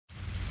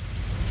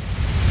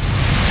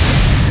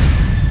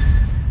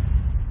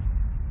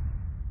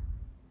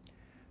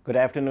Good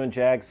afternoon,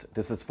 Jags.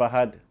 This is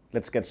Fahad.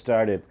 Let's get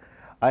started.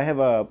 I have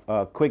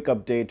a quick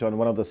update on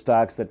one of the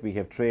stocks that we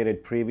have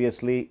traded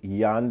previously,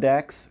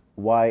 Yandex,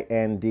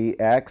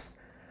 YNDX.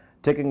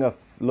 Taking a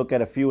look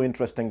at a few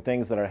interesting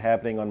things that are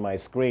happening on my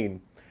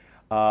screen.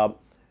 Uh,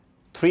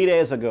 3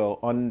 days ago,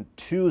 on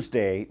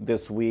Tuesday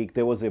this week,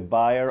 there was a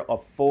buyer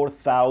of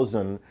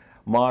 4,000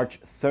 March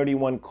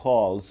 31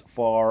 calls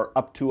for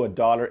up to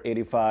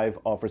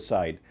 $1.85 offer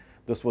side.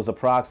 This was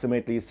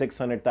approximately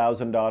 $600,000,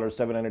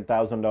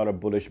 $700,000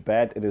 bullish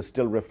bet. It is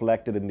still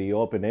reflected in the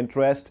open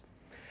interest.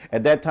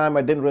 At that time,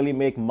 I didn't really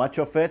make much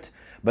of it,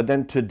 but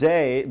then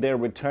today they're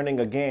returning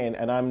again,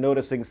 and I'm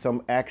noticing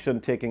some action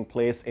taking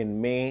place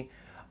in May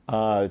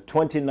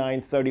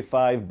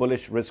 29.35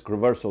 bullish risk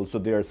reversal. So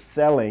they're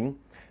selling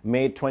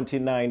May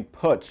 29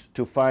 puts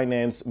to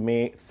finance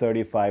May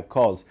 35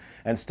 calls.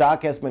 And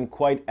stock has been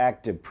quite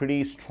active,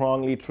 pretty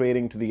strongly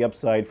trading to the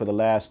upside for the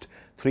last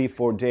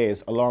 3-4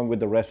 days, along with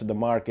the rest of the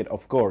market,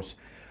 of course.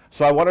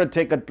 So I want to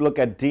take a look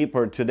at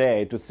deeper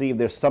today to see if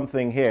there's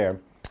something here.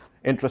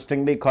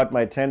 Interestingly, caught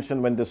my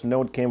attention when this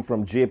note came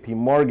from JP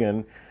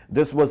Morgan.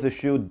 This was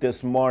issued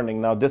this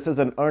morning. Now, this is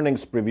an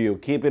earnings preview.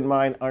 Keep in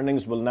mind,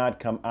 earnings will not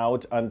come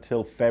out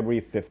until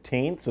February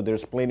 15th, so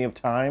there's plenty of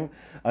time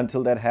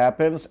until that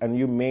happens, and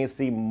you may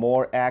see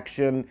more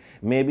action,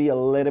 maybe a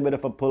little bit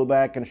of a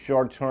pullback in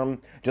short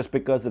term, just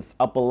because it's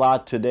up a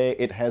lot today.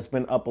 It has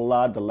been up a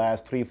lot the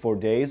last 3-4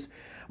 days,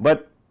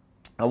 but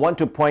I want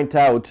to point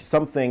out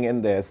something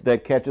in this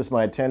that catches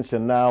my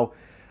attention. Now,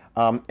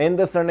 in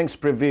this earnings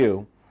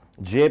preview,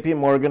 JP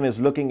Morgan is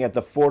looking at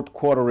the fourth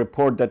quarter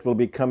report that will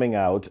be coming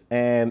out,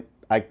 and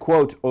I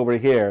quote over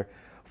here,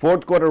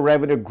 fourth quarter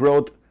revenue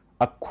growth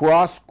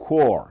across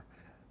core,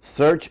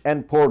 search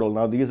and portal.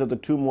 Now, these are the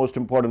two most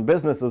important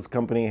businesses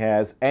company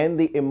has, and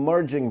the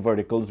emerging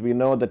verticals. We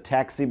know the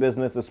taxi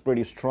business is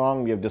pretty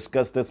strong. We have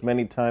discussed this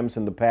many times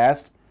in the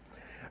past,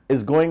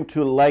 is going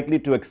to likely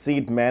to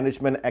exceed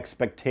management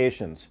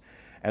expectations.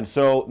 And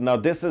so now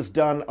this is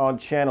done on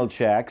channel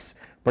checks.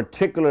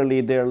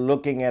 Particularly, they're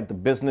looking at the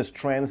business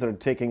trends that are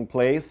taking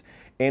place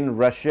in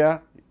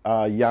Russia.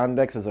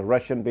 Yandex is a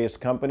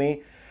Russian-based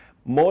company.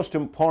 Most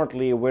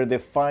importantly, where they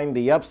find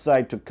the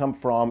upside to come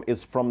from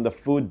is from the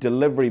food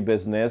delivery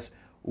business,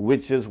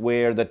 which is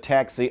where the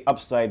taxi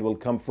upside will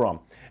come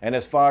from. And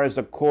as far as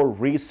the core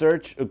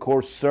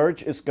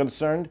search is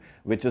concerned,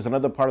 which is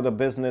another part of the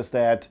business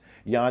that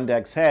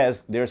Yandex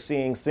has, they're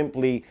seeing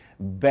simply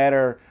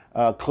better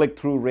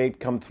click-through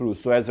rate come through.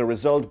 So as a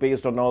result,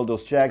 based on all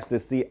those checks, they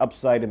see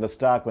upside in the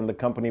stock when the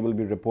company will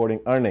be reporting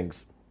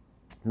earnings.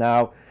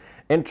 Now,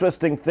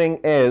 interesting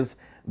thing is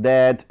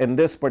that in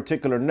this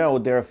particular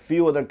note, there are a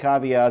few other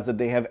caveats that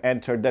they have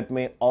entered that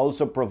may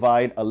also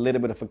provide a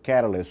little bit of a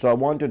catalyst. So I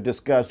want to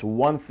discuss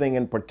one thing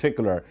in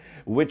particular,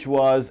 which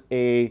was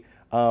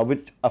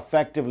which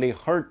effectively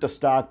hurt the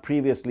stock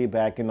previously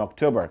back in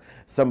October.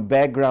 Some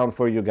background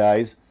for you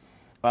guys.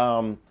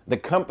 The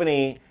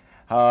company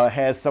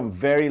has some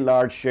very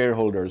large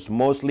shareholders,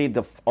 mostly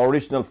the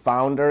original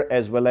founder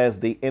as well as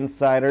the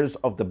insiders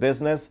of the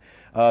business,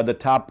 the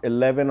top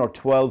 11 or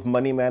 12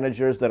 money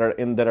managers that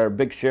are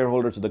big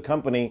shareholders of the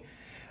company.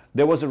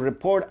 There was a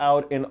report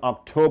out in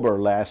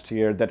October last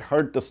year that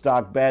hurt the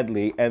stock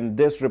badly, and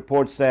this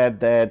report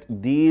said that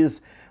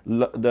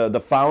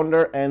the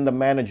founder and the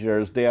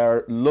managers, they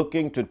are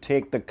looking to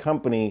take the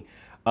company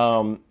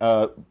by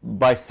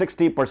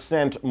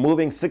 60%,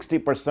 moving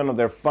 60% of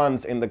their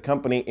funds in the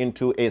company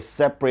into a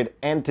separate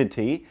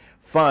entity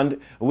fund,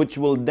 which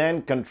will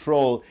then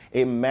control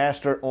a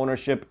master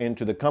ownership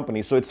into the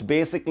company. So it's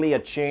basically a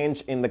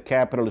change in the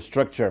capital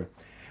structure.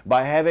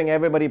 By having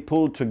everybody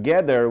pulled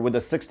together with a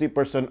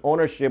 60%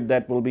 ownership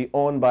that will be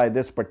owned by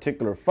this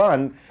particular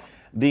fund,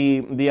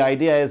 the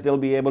idea is they'll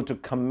be able to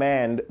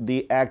command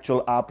the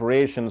actual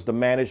operations, the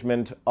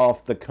management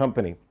of the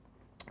company.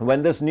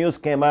 When this news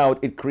came out,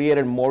 it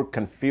created more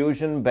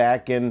confusion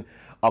back in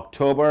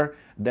October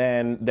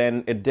than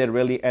it did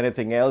really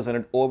anything else, and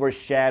it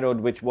overshadowed,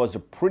 which was a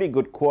pretty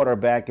good quarter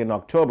back in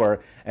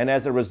October, and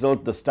as a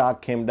result, the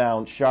stock came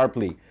down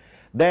sharply.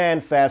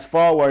 Then fast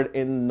forward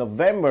in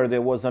November,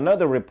 there was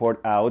another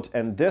report out,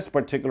 and this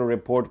particular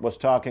report was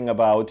talking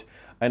about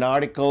an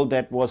article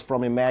that was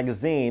from a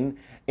magazine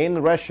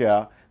in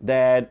Russia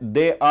that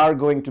they are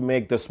going to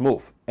make this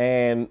move,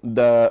 and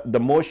the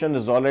motion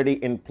is already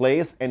in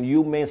place, and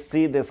you may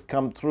see this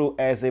come through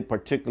as a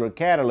particular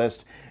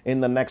catalyst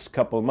in the next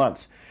couple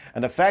months.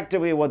 And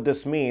effectively what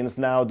this means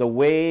now, the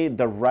way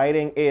the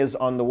writing is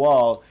on the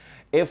wall,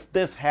 if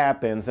this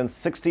happens and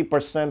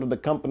 60% of the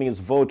company's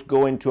vote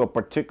go into a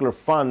particular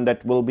fund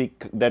that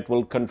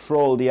will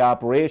control the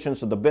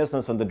operations of the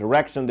business and the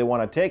direction they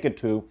want to take it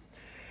to,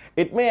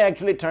 it may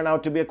actually turn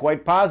out to be a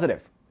quite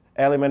positive.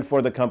 element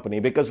for the company,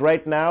 because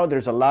right now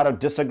there's a lot of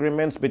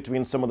disagreements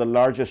between some of the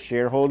largest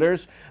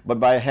shareholders, but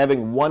by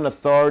having one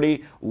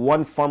authority,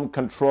 one firm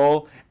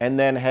control, and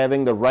then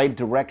having the right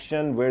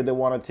direction where they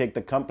want to take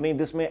the company,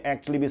 this may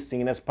actually be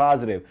seen as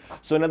positive.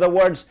 So in other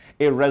words,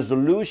 a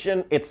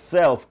resolution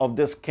itself of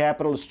this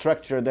capital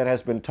structure that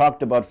has been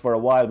talked about for a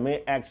while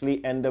may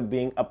actually end up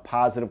being a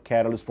positive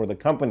catalyst for the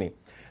company.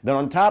 Then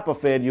on top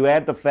of it, you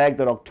add the fact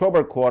that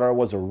October quarter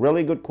was a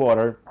really good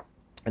quarter.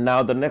 And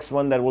now the next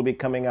one that will be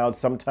coming out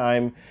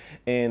sometime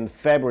in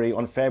February,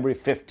 on February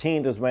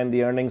 15th is when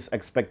the earnings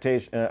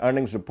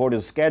report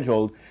is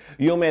scheduled.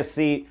 You may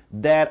see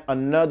that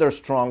another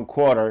strong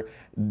quarter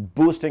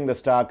boosting the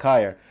stock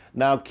higher.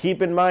 Now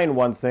keep in mind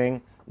one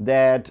thing,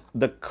 that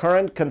the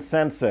current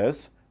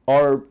consensus,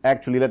 or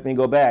actually let me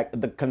go back,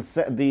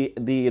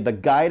 the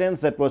guidance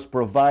that was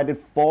provided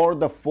for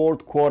the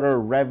fourth quarter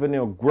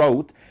revenue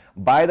growth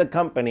by the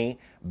company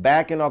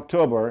back in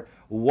October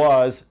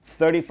was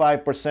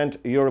 35%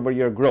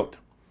 year-over-year growth.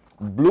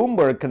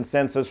 Bloomberg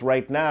consensus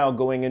right now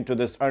going into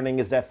this earning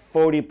is at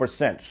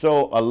 40%.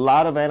 So a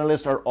lot of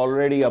analysts are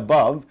already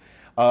above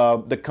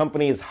the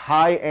company's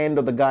high end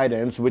of the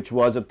guidance, which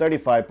was at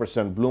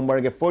 35%.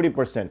 Bloomberg at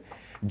 40%.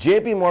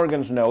 JP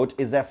Morgan's note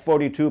is at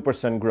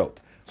 42% growth.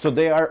 So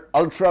they are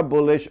ultra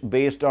bullish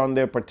based on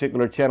their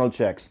particular channel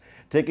checks.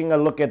 Taking a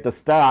look at the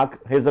stock,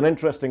 here's an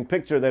interesting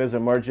picture that is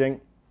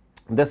emerging.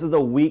 This is a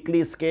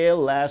weekly scale,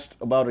 last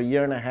about a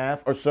year and a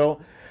half or so,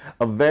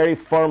 a very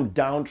firm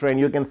downtrend.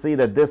 You can see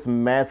that this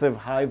massive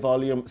high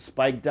volume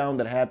spike down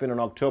that happened in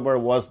October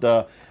was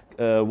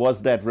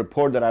that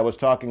report that I was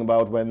talking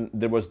about when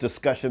there was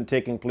discussion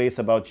taking place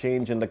about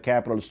change in the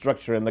capital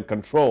structure and the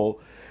control.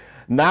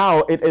 Now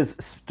it is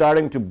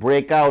starting to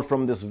break out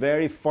from this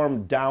very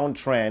firm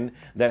downtrend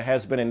that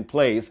has been in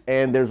place,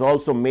 and there's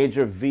also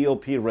major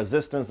VOP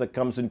resistance that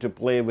comes into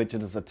play, which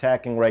it is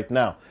attacking right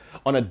now.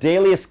 On a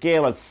daily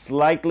scale, it's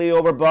slightly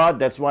overbought.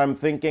 That's why I'm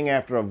thinking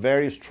after a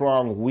very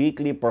strong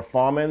weekly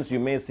performance, you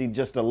may see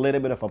just a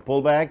little bit of a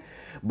pullback.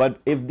 But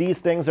if these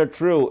things are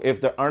true, if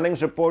the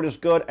earnings report is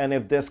good, and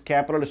if this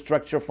capital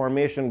structure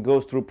formation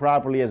goes through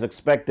properly as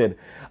expected,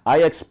 I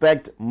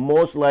expect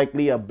most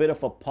likely a bit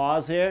of a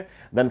pause here,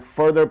 then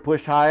further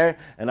push higher,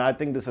 and I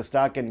think this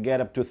stock can get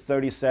up to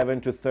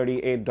 $37 to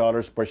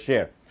 $38 per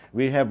share.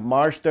 We have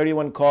March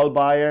 31 call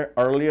buyer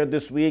earlier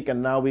this week,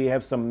 and now we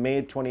have some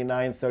May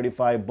 29,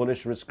 35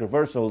 bullish risk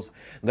reversals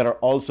that are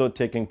also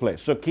taking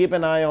place. So keep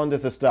an eye on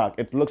this stock.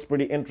 It looks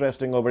pretty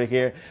interesting over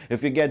here.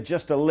 If you get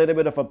just a little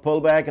bit of a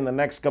pullback in the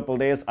next couple of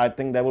days, I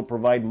think that will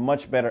provide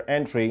much better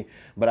entry,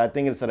 but I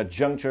think it's at a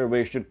juncture where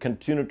you should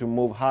continue to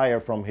move higher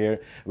from here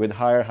with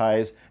higher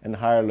highs and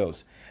higher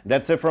lows.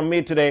 That's it from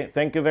me today.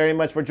 Thank you very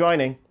much for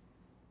joining.